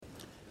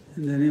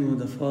In the name of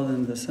the Father,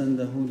 and the Son, and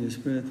the Holy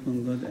Spirit,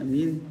 one God,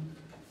 Amen.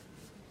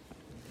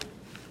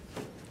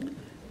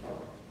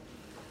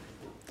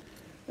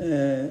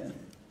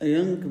 A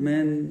young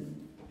man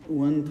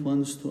went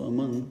once to a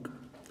monk,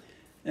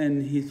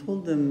 and he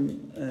told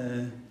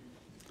them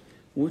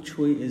which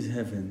way is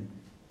heaven.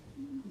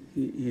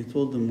 He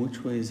told them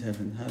which way is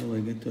heaven. How do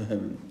I get to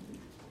heaven?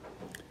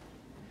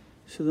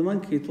 So the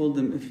monk, he told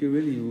them, if you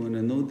really want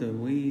to know the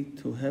way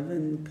to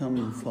heaven, come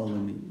and follow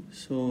me.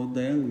 So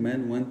the young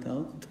man went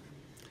out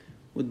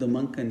with the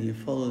monk and he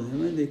followed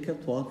him, and they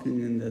kept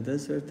walking in the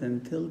desert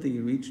until they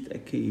reached a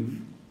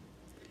cave.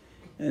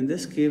 And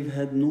this cave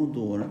had no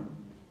door.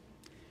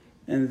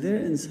 And there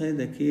inside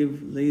the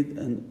cave laid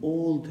an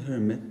old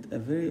hermit, a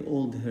very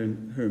old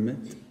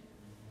hermit,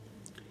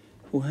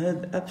 who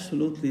had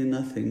absolutely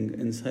nothing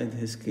inside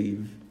his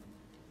cave.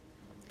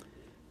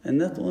 And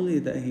not only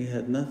that he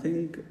had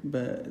nothing,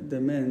 but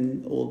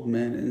the old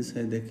man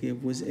inside the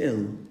cave was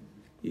ill.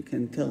 You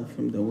can tell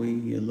from the way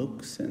he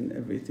looks and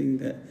everything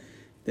that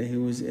he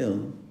was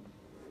ill.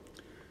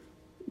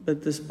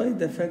 But despite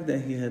the fact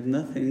that he had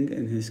nothing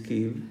in his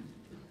cave,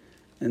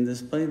 and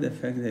despite the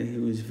fact that he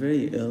was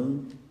very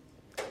ill,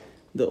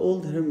 the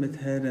old hermit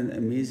had an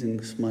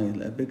amazing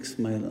smile, a big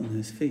smile on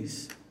his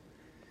face.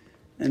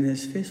 And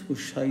his face was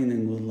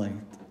shining with light.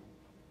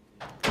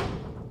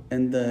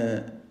 And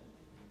the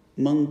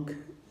monk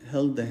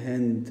held the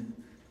hand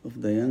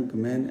of the young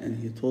man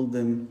and he told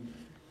them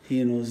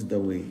he knows the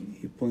way.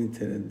 He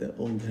pointed at the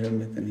old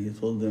hermit and he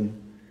told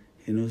them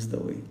he knows the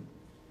way.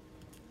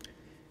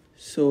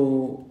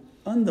 So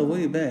on the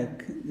way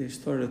back, they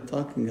started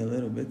talking a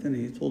little bit and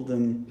he told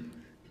them,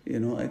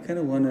 I kind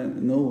of want to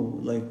know,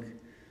 like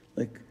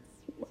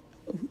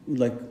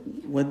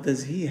what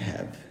does he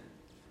have?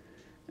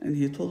 And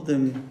he told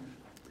them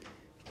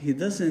he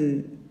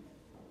doesn't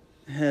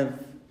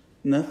have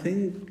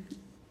nothing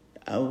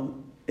out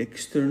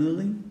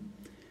externally,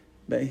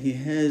 but he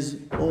has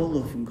all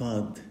of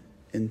God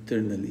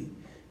internally.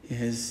 He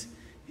has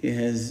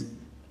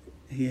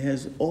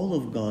all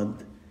of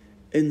God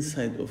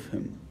inside of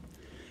him.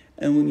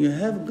 And when you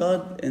have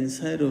God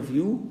inside of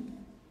you,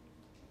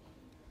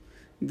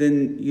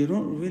 then you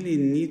don't really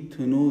need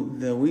to know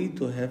the way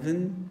to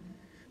heaven,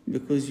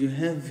 because you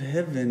have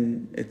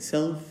heaven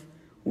itself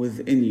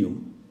within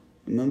you.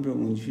 Remember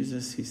when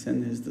Jesus, he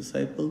sent his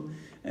disciple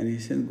and he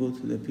said, go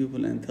to the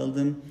people and tell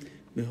them,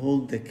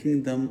 behold, the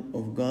kingdom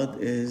of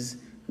God is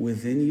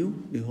within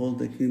you. Behold,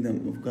 the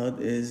kingdom of God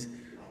is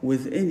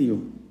within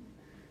you.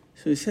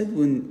 So he said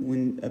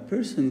when a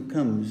person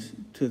comes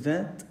to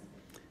that,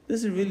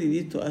 doesn't really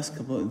need to ask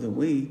about the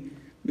way,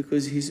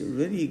 because he's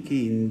already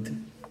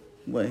gained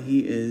what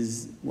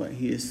he's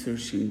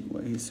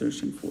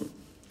searching for.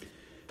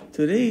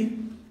 Today,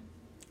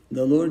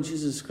 the Lord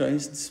Jesus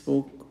Christ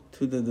spoke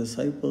to the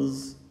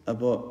disciples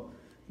about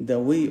the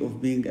way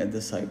of being a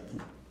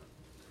disciple.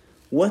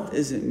 What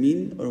does it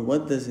mean, or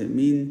what does it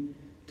mean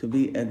to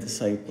be a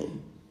disciple?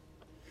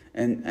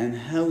 And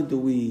how do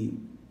we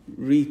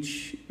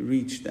reach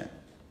that?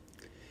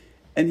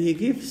 And he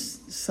gives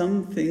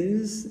some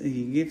things,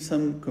 he gives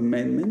some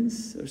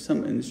commandments or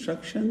some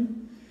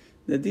instruction,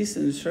 that this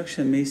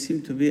instruction may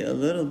seem to be a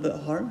little bit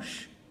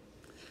harsh,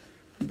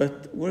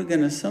 but we're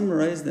going to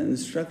summarize the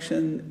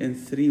instruction in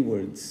 3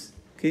 words,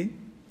 okay?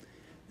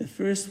 The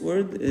first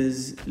word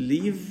is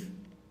leave,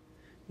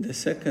 the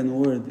second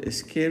word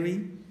is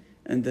carry,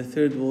 and the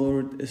third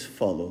word is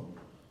follow.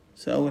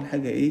 So أول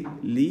حاجة إيه?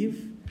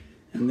 Leave,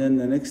 and then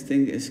the next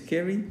thing is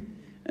carry,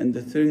 and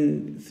the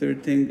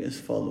third thing is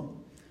follow.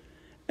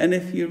 And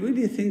if you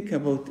really think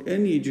about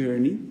any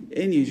journey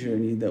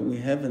that we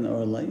have in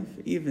our life,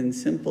 even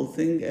simple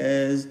thing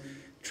as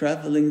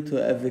traveling to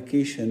a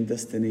vacation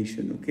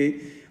destination, okay?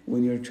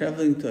 When you're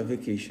traveling to a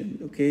vacation,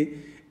 okay,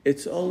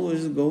 it's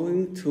always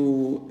going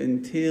to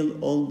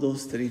entail all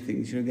those 3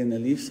 things. You're going to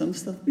leave some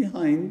stuff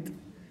behind,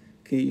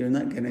 okay? You're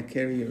not going to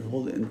carry your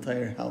whole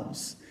entire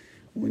house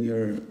when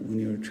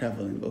you're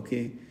traveling,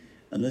 okay?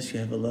 Unless you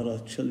have a lot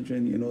of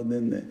children,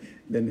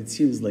 then it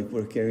seems like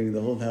we're carrying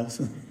the whole house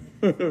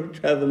when we're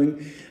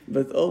traveling.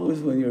 But always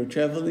when you're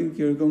traveling,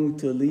 you're going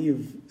to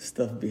leave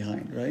stuff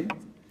behind, right?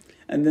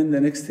 And then the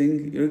next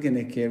thing you're going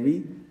to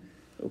carry,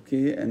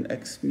 okay? And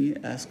ask me,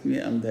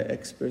 I'm the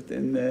expert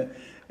in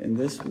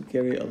this. We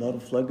carry a lot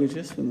of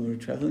luggages when we're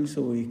traveling,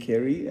 so we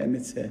carry, and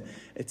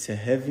it's a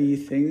heavy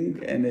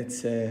thing, and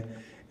it's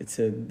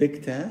a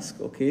big task,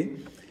 okay?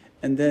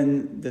 And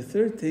then the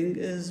third thing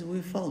is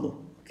we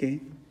follow,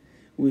 okay?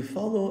 We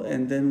follow,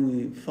 and then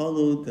we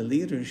follow the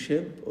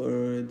leadership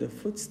or the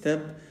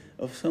footstep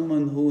of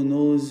someone who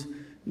knows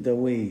the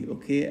way,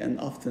 okay? And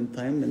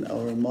oftentimes in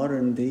our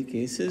modern day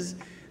cases,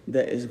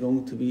 that is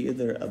going to be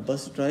either a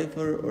bus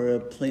driver or a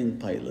plane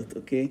pilot,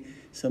 okay?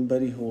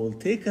 Somebody who will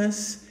take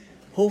us,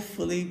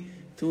 hopefully,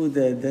 to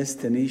the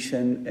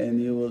destination,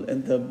 and you will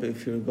end up,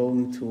 if you're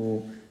going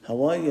to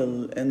Hawaii,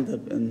 you'll end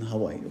up in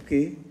Hawaii,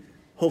 okay?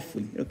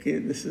 Hopefully, okay?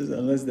 This is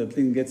unless the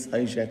plane gets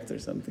hijacked or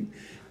something.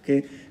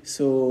 Okay,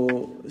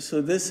 so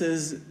this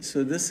is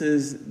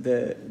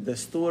the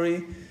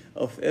story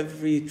of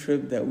every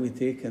trip that we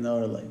take in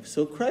our life.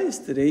 So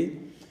Christ today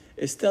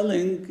is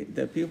telling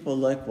the people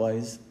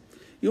likewise,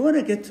 you want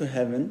to get to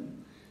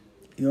heaven,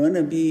 you want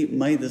to be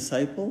my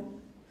disciple,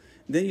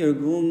 then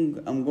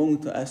I'm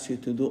going to ask you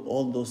to do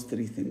all those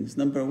three things.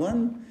 Number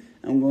one,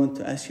 I'm going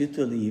to ask you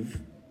to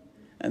leave.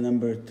 And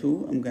number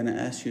two, I'm going to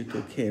ask you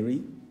to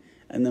carry.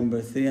 And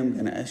number three, I'm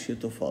going to ask you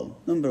to follow.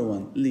 Number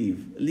one,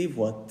 leave. Leave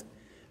what?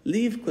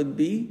 Leave could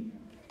be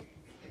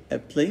a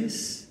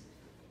place,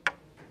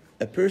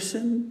 a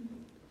person,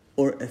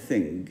 or a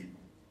thing.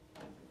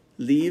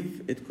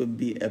 Leave, it could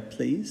be a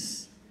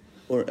place,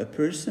 or a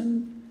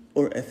person,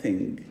 or a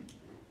thing.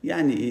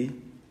 يعني إيه?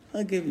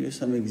 I'll give you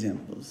some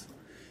examples.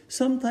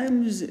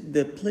 Sometimes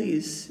the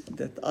place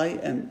that I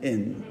am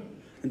in,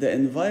 the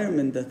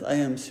environment that I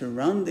am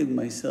surrounding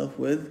myself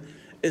with,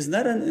 is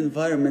not an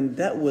environment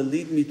that will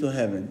lead me to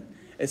heaven.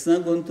 It's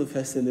not going to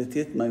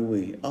facilitate my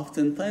way.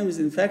 Oftentimes,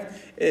 in fact,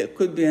 it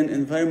could be an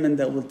environment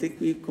that will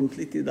take me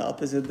completely the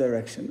opposite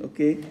direction,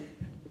 okay?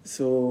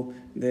 So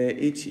the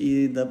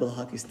HE double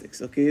hockey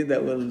sticks, okay?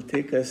 That will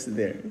take us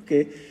there,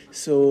 okay?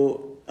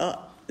 So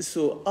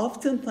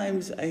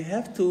oftentimes I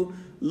have to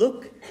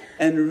look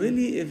and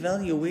really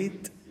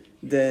evaluate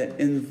the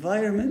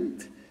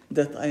environment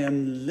that I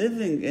am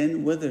living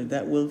in, whether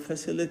that will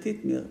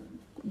facilitate me.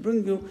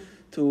 Bring you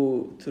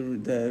to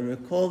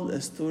recall a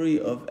story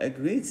of a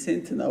great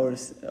saint in our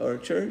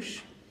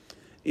church.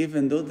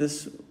 Even though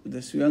this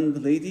young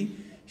lady,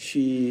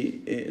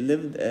 she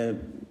lived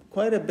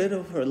quite a bit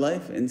of her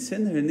life in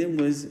sin. Her name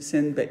was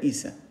Saint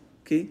Baisa.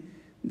 Okay,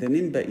 the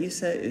name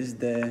Baisa is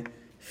the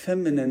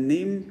feminine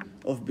name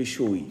of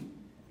Bishoy.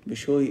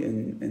 Bishoy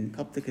in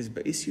Coptic is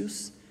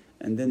Baisius,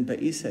 and then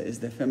Baisa is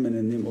the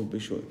feminine name of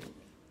Bishoy.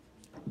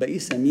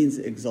 Baisa means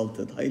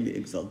exalted, highly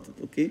exalted.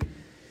 Okay.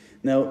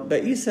 Now,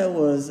 Baisa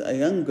was a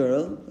young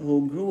girl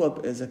who grew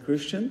up as a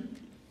Christian,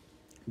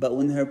 but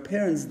when her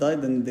parents died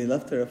and they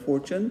left her a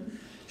fortune,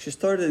 she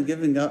started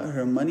giving out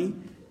her money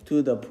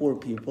to the poor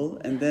people,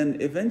 and then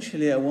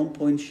eventually at one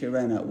point she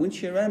ran out. When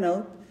she ran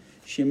out,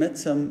 she met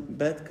some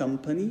bad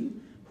company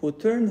who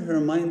turned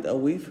her mind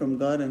away from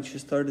God, and she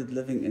started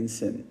living in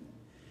sin.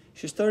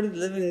 She started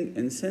living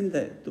in sin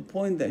to the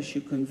point that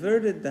she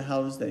converted the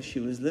house that she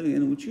was living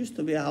in, which used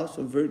to be a house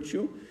of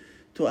virtue,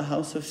 to a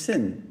house of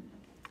sin.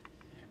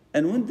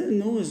 And when the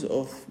news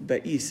of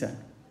Baisa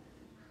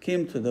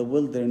came to the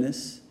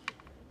wilderness,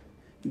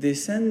 they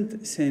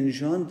sent Saint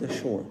John the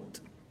Short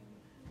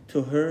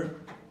to her,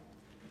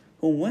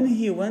 who when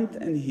he went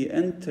and he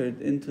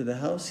entered into the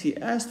house, he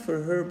asked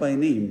for her by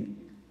name.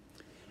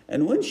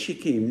 And when she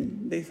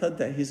came, they thought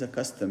that he's a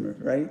customer,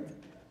 right?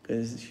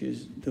 Because she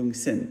was doing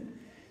sin.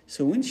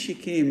 So when she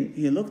came,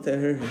 he looked at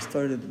her, he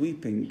started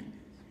weeping.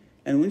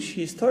 And when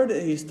he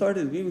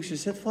started weeping, she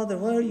said, Father,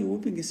 why are you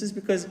weeping? He says,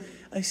 because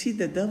I see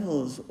the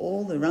devils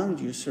all around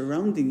you,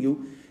 surrounding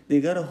you.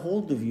 They got a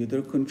hold of you.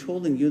 They're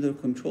controlling you. They're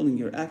controlling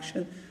your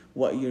action,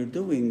 what you're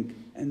doing.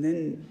 And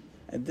then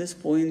at this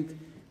point,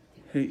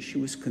 she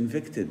was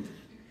convicted.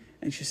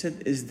 And she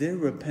said, is there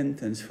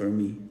repentance for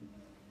me?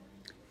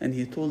 And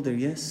he told her,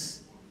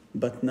 yes,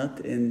 but not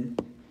in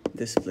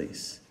this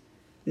place.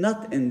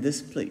 Not in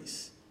this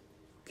place.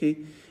 Okay?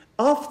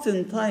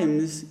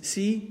 Oftentimes,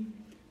 see,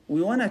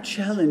 we want to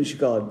challenge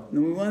God.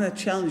 We want to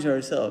challenge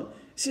ourselves.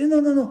 Say,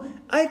 no.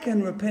 I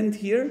can repent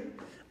here.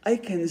 I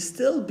can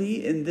still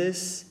be in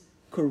this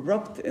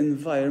corrupt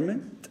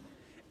environment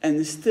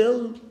and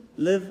still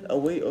live a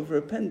way of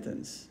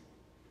repentance.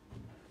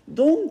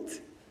 Don't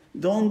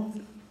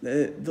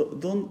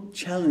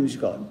challenge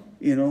God.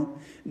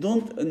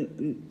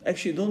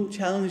 Don't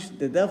challenge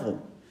the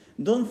devil.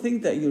 Don't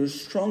think that you're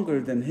stronger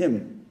than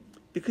him,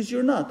 because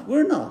you're not.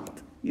 We're not.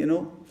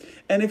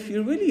 And if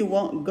you really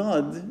want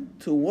God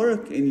to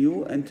work in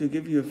you and to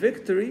give you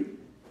victory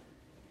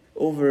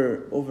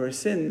over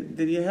sin,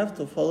 then you have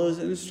to follow his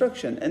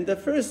instruction. And the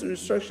first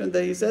instruction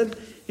that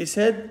he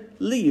said,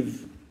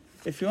 leave.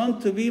 If you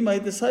want to be my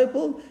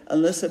disciple,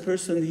 unless a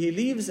person he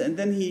leaves, and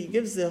then he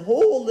gives the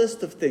whole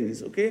list of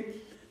things, okay?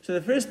 So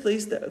the first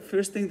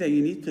thing that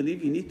you need to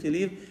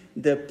leave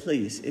the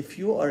place. If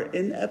you are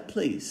in a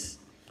place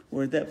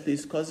where that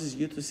place causes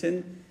you to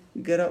sin,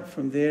 get up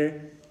from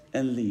there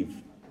and leave.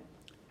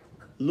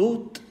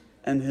 Lot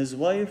and his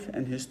wife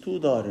and his 2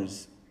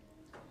 daughters.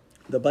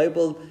 The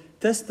Bible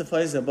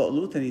testifies about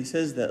Lot, and he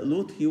says that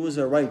Lot, he was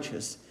a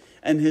righteous,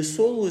 and his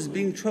soul was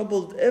being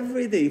troubled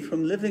every day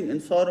from living in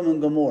Sodom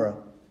and Gomorrah.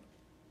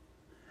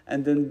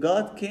 And then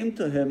God came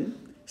to him,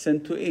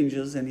 sent 2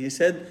 angels, and he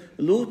said,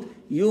 Lot,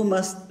 you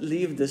must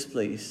leave this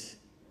place.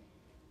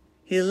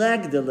 He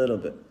lagged a little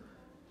bit.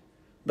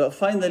 But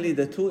finally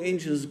the 2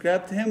 angels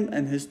grabbed him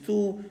and his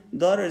 2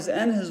 daughters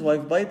and his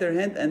wife by their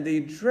hand, and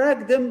they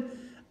dragged them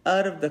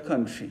out of the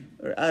country,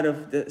 or out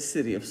of the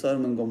city of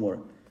Sodom and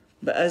Gomorrah.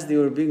 But as they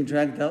were being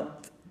dragged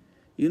out,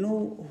 you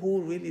know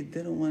who really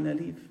didn't want to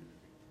leave?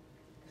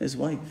 His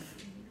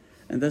wife.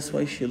 And that's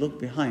why she looked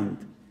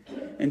behind.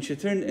 And she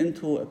turned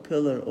into a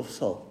pillar of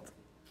salt.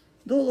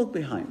 Don't look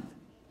behind.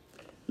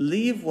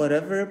 Leave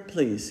whatever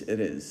place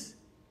it is.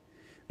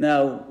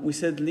 Now, we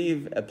said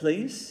leave a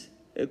place,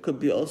 It could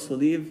be also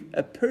leave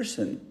a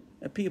person,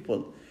 a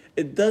people.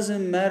 It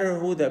doesn't matter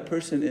who that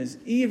person is.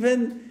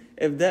 Even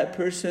if that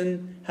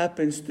person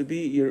happens to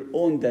be your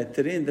own dad.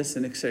 Today in the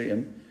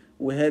Synaxarium,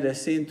 we had a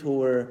saint who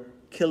were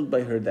killed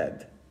by her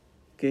dad.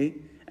 Okay?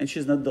 And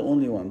she's not the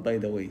only one, by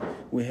the way.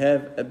 We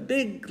have a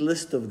big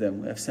list of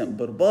them. We have Saint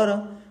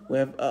Barbara. We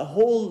have a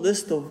whole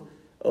list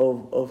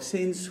of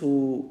saints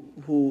who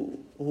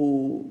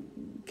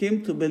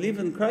came to believe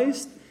in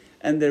Christ,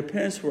 and their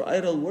parents were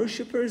idol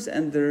worshippers,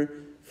 and their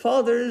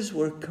fathers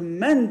were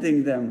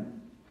commanding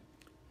them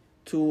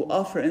to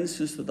offer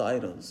incense to the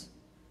idols.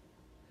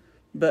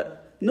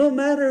 But no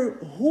matter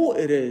who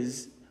it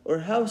is or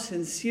how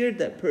sincere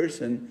that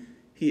person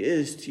he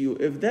is to you,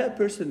 if that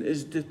person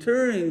is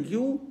deterring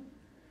you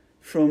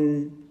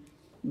from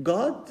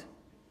God,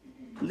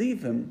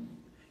 leave him.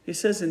 He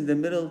says in the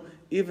middle,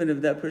 even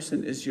if that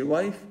person is your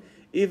wife,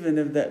 even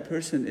if that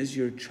person is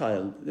your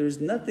child, there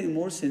is nothing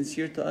more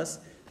sincere to us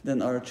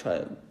than our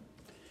child.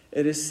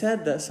 It is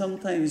said that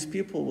sometimes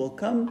people will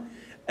come,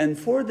 and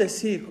for the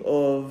sake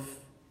of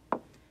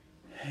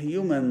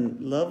human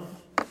love,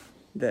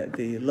 that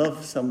they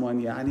love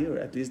someone, or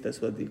at least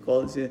that's what they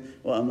call it,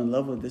 oh, I'm in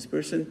love with this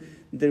person,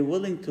 they're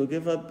willing to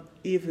give up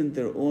even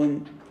their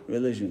own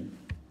religion.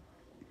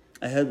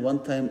 I had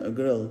one time a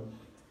girl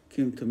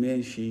came to me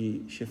and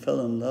she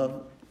fell in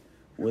love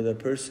with a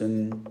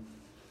person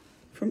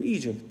from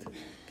Egypt,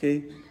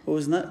 okay, who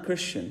was not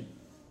Christian.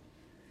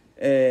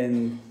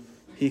 And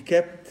then he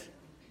kept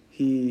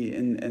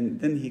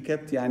يغني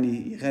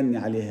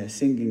عليها,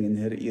 singing in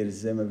her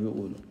ears زي ما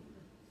بيقولوا,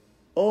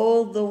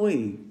 all the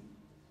way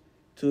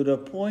to the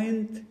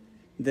point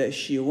that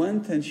she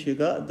went and she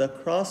got the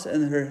cross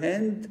in her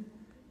hand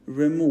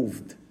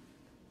removed.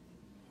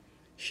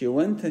 She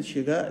went and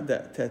she got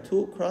that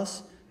tattoo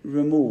cross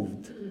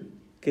removed,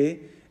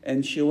 okay?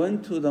 And she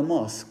went to the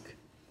mosque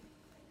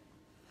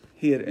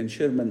here in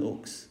Sherman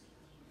Oaks,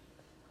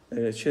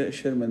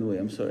 Sherman Way,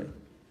 I'm sorry.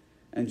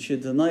 And she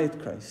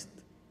denied Christ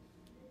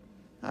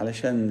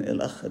علشان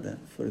الأخ ده,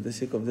 for the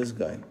sake of this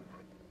guy.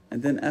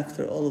 And then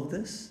after all of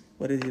this,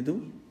 what did he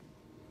do?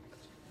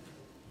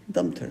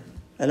 Dumped her.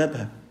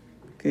 قلبها.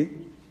 Okay?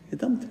 He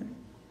dumped her.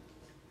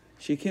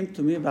 She came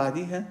to me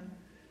بعديها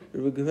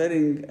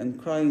regretting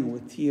and crying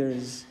with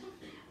tears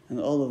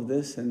and all of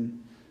this,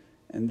 and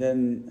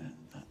then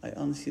I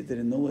honestly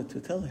didn't know what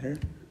to tell her.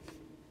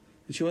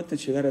 And she went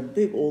and she got a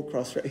big old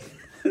cross right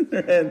in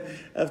her hand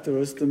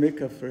afterwards to make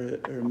up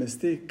for her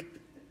mistake.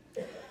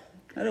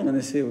 I don't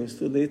want to say it was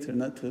too late or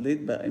not too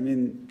late, but I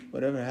mean,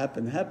 whatever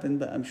happened,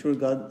 but I'm sure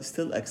God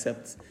still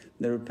accepts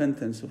the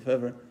repentance of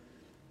whoever.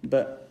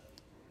 But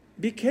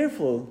be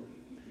careful.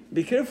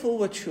 Be careful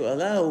what you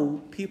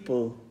allow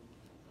people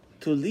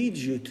to lead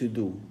you to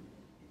do.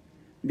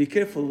 Be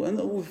careful.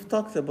 And we've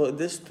talked about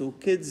this to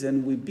kids,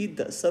 and we beat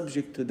that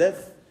subject to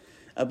death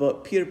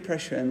about peer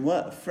pressure and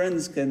what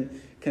friends can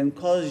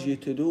cause you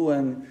to do,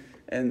 and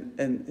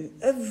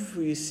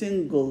every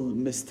single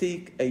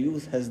mistake a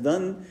youth has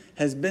done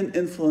has been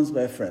influenced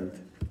by a friend.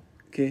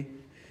 Okay?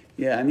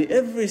 Yeah, I mean,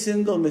 every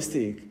single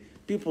mistake.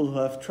 People who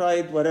have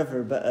tried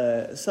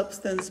whatever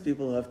substance,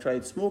 people who have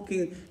tried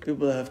smoking,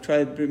 people who have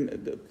tried,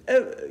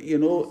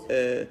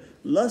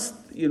 lust,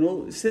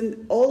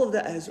 sin, all of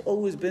that has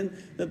always been.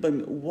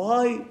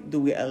 Why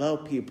do we allow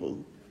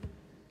people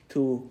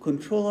to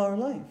control our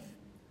life?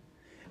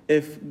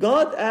 If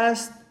God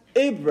asked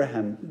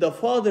Abraham, the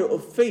father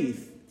of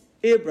faith,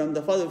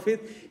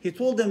 he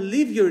told him,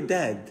 leave your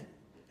dad,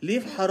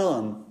 leave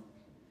Haran,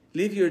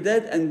 leave your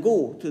dad and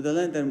go to the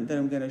land that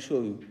I'm going to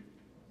show you.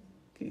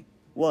 Okay.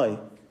 Why?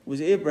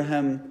 Was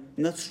Abraham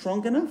not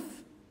strong enough?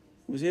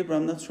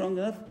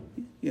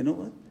 You know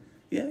what?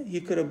 Yeah,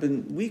 he could have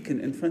been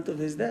weakened in front of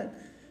his dad,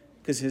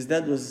 because his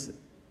dad was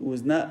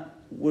not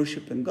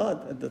worshiping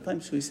God at the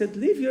time. So he said,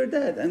 leave your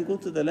dad and go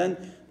to the land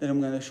that I'm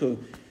going to show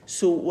you.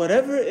 So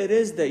whatever it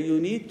is that you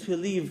need to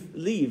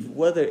leave,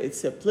 whether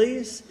it's a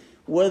place,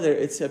 whether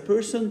it's a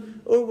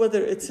person, or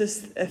whether it's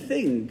a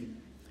thing.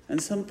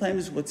 And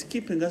sometimes what's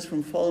keeping us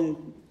from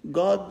following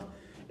God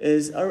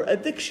is our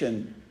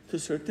addiction to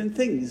certain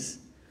things,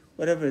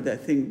 whatever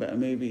that thing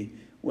may be,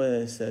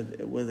 whether it's a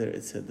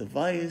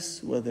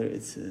device, whether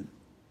it's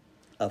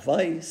a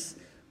vice,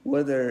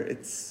 whether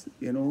it's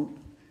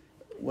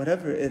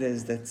whatever it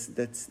is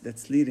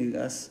that's leading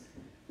us,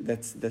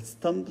 that's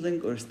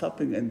stumbling or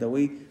stopping in the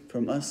way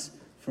from us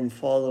from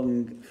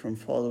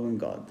following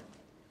God.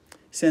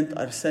 Saint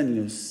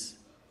Arsenius,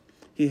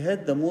 he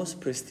had the most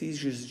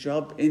prestigious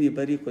job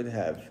anybody could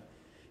have.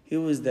 He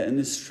was the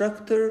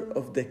instructor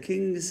of the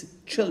king's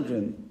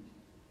children.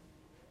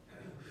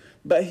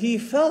 But he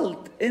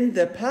felt in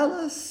the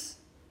palace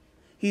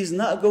he's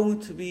not going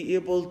to be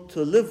able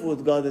to live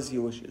with God as he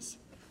wishes.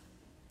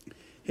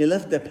 He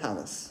left the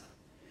palace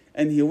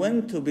and he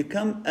went to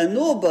become a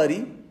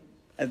nobody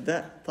at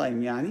that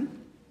time,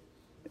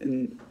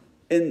 in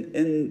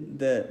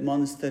the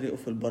monastery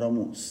of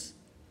Al-Baramus.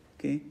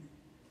 Okay?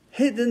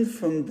 Hidden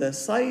from the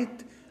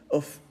sight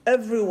of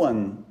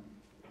everyone.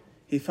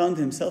 He found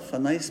himself a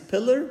nice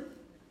pillar.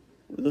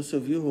 Those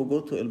of you who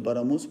go to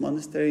Al-Baramus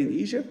monastery in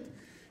Egypt,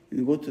 and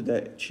you go to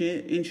the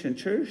ancient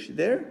church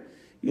there,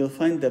 you'll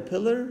find the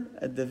pillar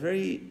at the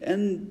very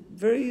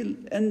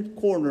end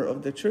corner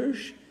of the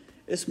church.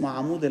 اسمه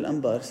عمود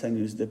الأنبا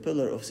أرسانيوس, the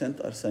pillar of Saint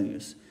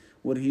Arsenius,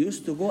 where he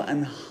used to go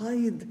and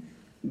hide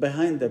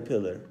behind the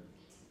pillar.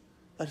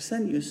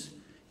 Arsenius,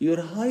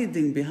 you're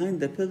hiding behind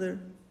the pillar.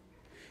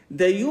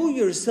 You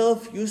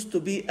yourself used to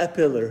be a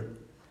pillar.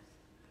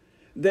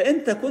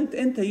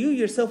 You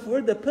yourself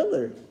were the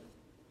pillar.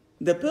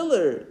 The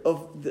pillar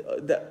of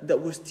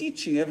that was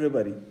teaching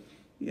everybody.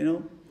 You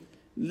know,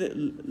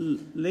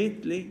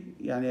 lately,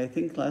 I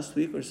think last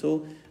week or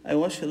so, I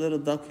watched a little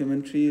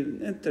documentary,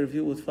 an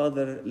interview with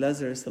Father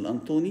Lazarus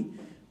Al-Antoni.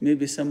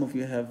 Maybe some of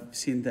you have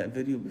seen that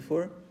video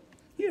before.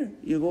 Here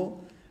you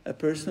go, a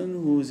person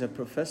who is a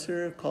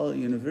professor, college,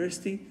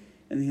 university,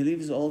 and he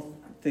leaves all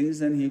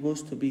things and he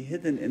goes to be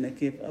hidden in a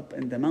cave up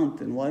in the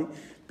mountain. Why?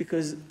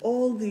 Because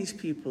all these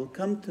people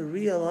come to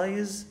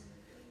realize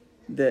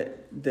the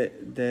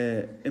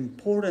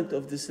importance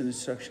of this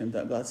instruction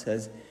that God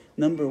says.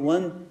 Number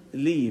one,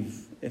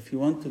 leave. If you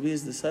want to be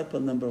his disciple,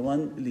 number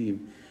one, leave.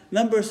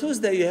 Number two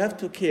is that you have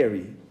to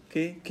carry.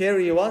 Okay?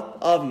 Carry what?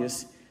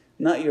 Obvious.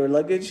 Not your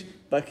luggage,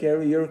 but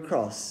carry your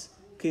cross.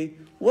 Okay?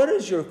 What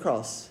is your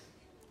cross?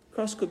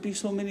 Cross could be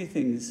so many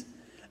things.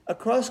 A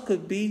cross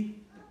could be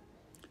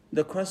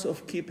the cross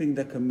of keeping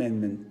the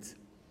commandment.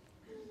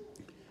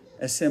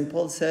 As St.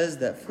 Paul says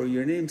that for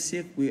your name's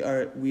sake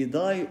we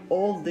die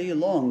all day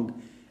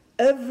long.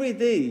 Every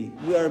day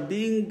we're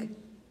being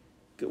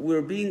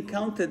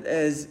counted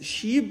as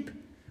sheep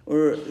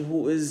or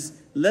who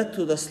is led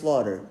to the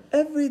slaughter.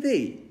 Every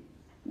day.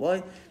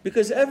 Why?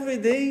 Because every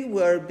day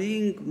we are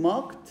being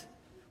mocked,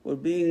 we're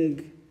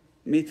being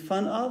made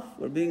fun of,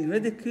 we're being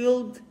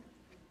ridiculed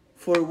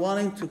for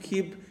wanting to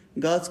keep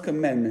God's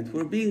commandment.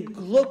 We're being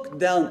looked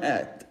down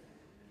at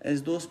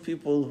as those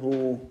people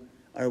who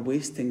are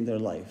wasting their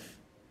life,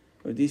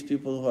 or these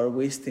people who are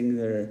wasting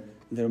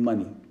their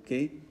money.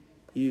 Okay,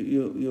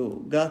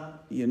 you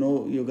got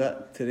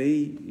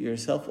today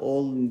yourself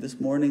all this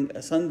morning,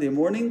 a Sunday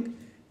morning,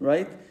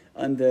 right,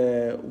 on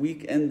the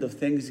weekend of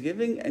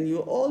Thanksgiving, and you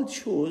all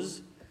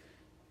chose,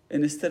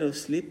 instead of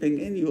sleeping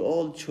in, you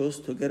all chose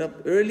to get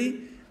up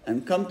early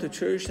and come to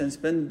church and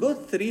spend good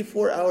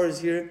 3-4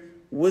 hours here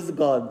with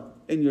God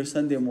in your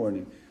Sunday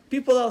morning.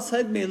 People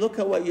outside may look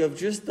at what you have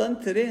just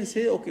done today and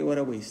say, okay, what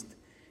a waste.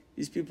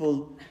 These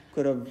people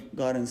could have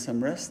gotten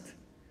some rest,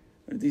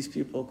 or these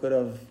people could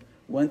have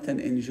went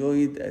and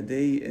enjoyed a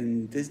day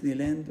in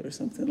Disneyland or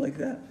something like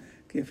that,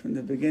 okay, from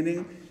the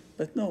beginning.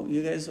 But no,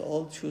 you guys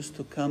all choose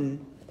to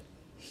come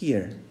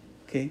here,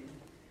 okay?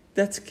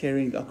 That's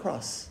carrying a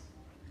cross.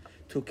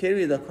 To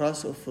carry the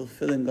cross of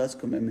fulfilling God's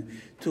commandment.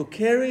 To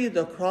carry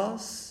the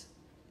cross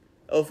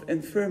of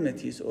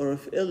infirmities or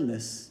of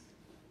illness.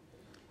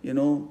 You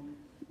know,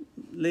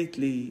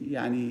 lately,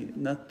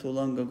 not too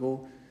long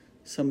ago,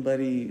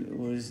 somebody who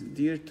was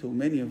dear to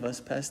many of us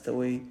passed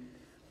away,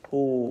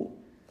 who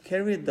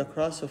carried the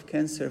cross of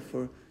cancer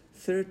for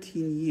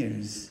 13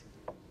 years.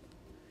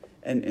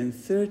 And in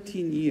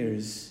 13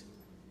 years,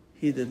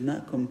 he did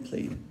not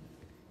complain.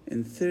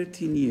 In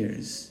 13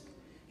 years,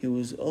 he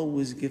was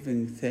always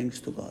giving thanks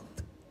to God.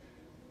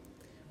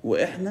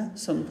 وإحنا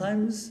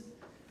sometimes,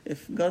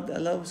 if God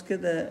allows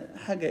كده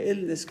حاجة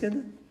illness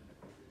كده,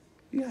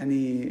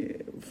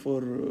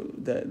 for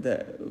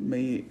the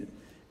may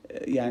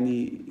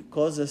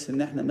cause us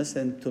إن إحنا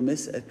مثلا to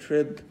miss a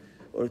trip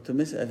or to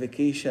miss a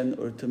vacation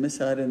or to miss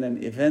out on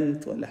an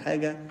event ولا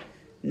حاجة,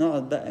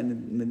 نقعد بقى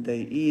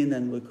متضايقين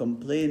and we're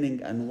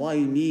complaining and why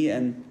me,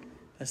 and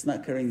that's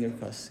not carrying your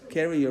cross.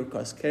 Carry your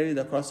cross. Carry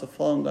the cross of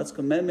following God's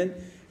commandment.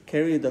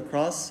 Carry the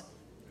cross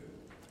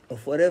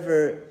of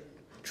whatever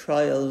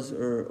trials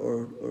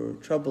or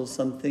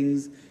troublesome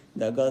things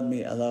that God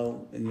may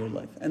allow in your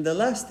life. And the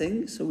last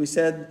thing, so we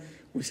said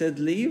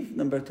leave.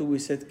 Number two, we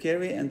said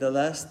carry. And the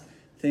last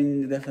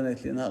thing,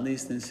 definitely not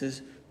least,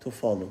 is to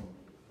follow.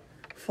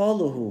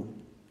 Follow who?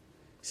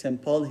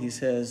 St. Paul, he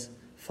says,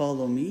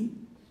 follow me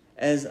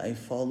as I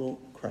follow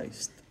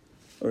Christ.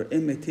 Or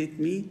imitate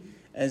me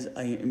as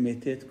I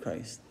imitate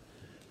Christ.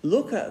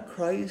 Look at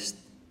Christ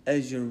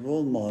as your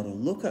role model.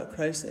 Look at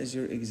Christ as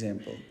your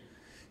example.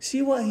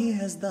 See what he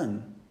has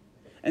done.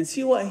 And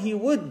see what he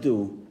would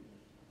do.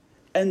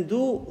 And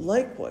do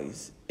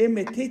likewise.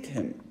 Imitate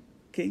him.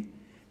 Okay?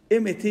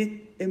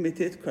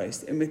 Imitate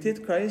Christ.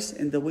 Imitate Christ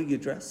in the way you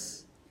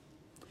dress.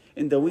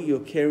 In the way you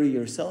carry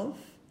yourself.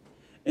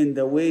 In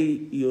the way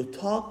you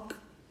talk.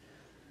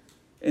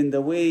 In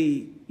the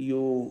way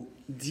you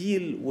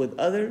deal with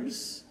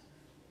others.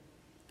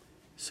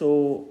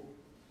 So,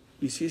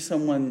 you see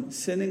someone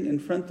sinning in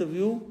front of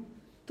you,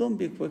 don't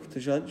be quick to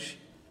judge.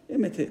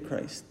 Imitate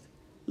Christ.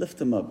 Lift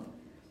him up.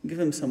 Give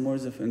him some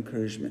words of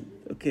encouragement.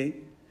 Okay?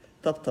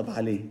 طبطب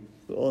عليه.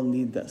 We all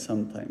need that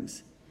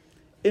sometimes.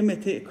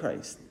 Imitate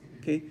Christ.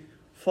 Okay?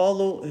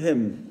 Follow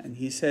him. And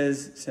he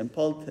says, St.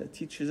 Paul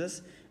teaches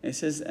us, and he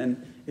says,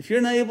 and if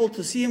you're not able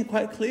to see him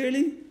quite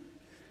clearly,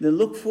 then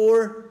look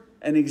for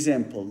an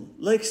example,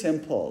 like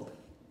St. Paul.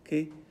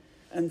 Okay?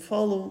 And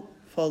follow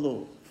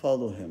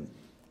him.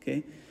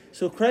 Okay?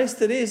 So Christ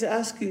today is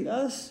asking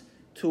us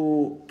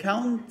to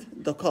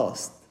count the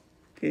cost.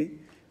 Okay?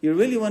 You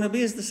really want to be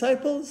his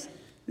disciples?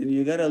 Then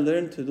you got to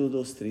learn to do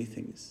those three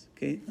things.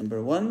 Okay?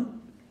 Number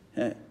one,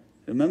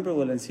 remember,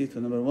 well, and see to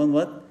number one,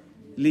 what?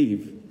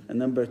 Leave. And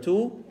number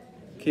two,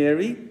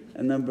 carry.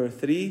 And number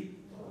three,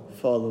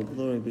 follow.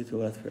 Glory be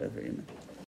to God forever. Amen.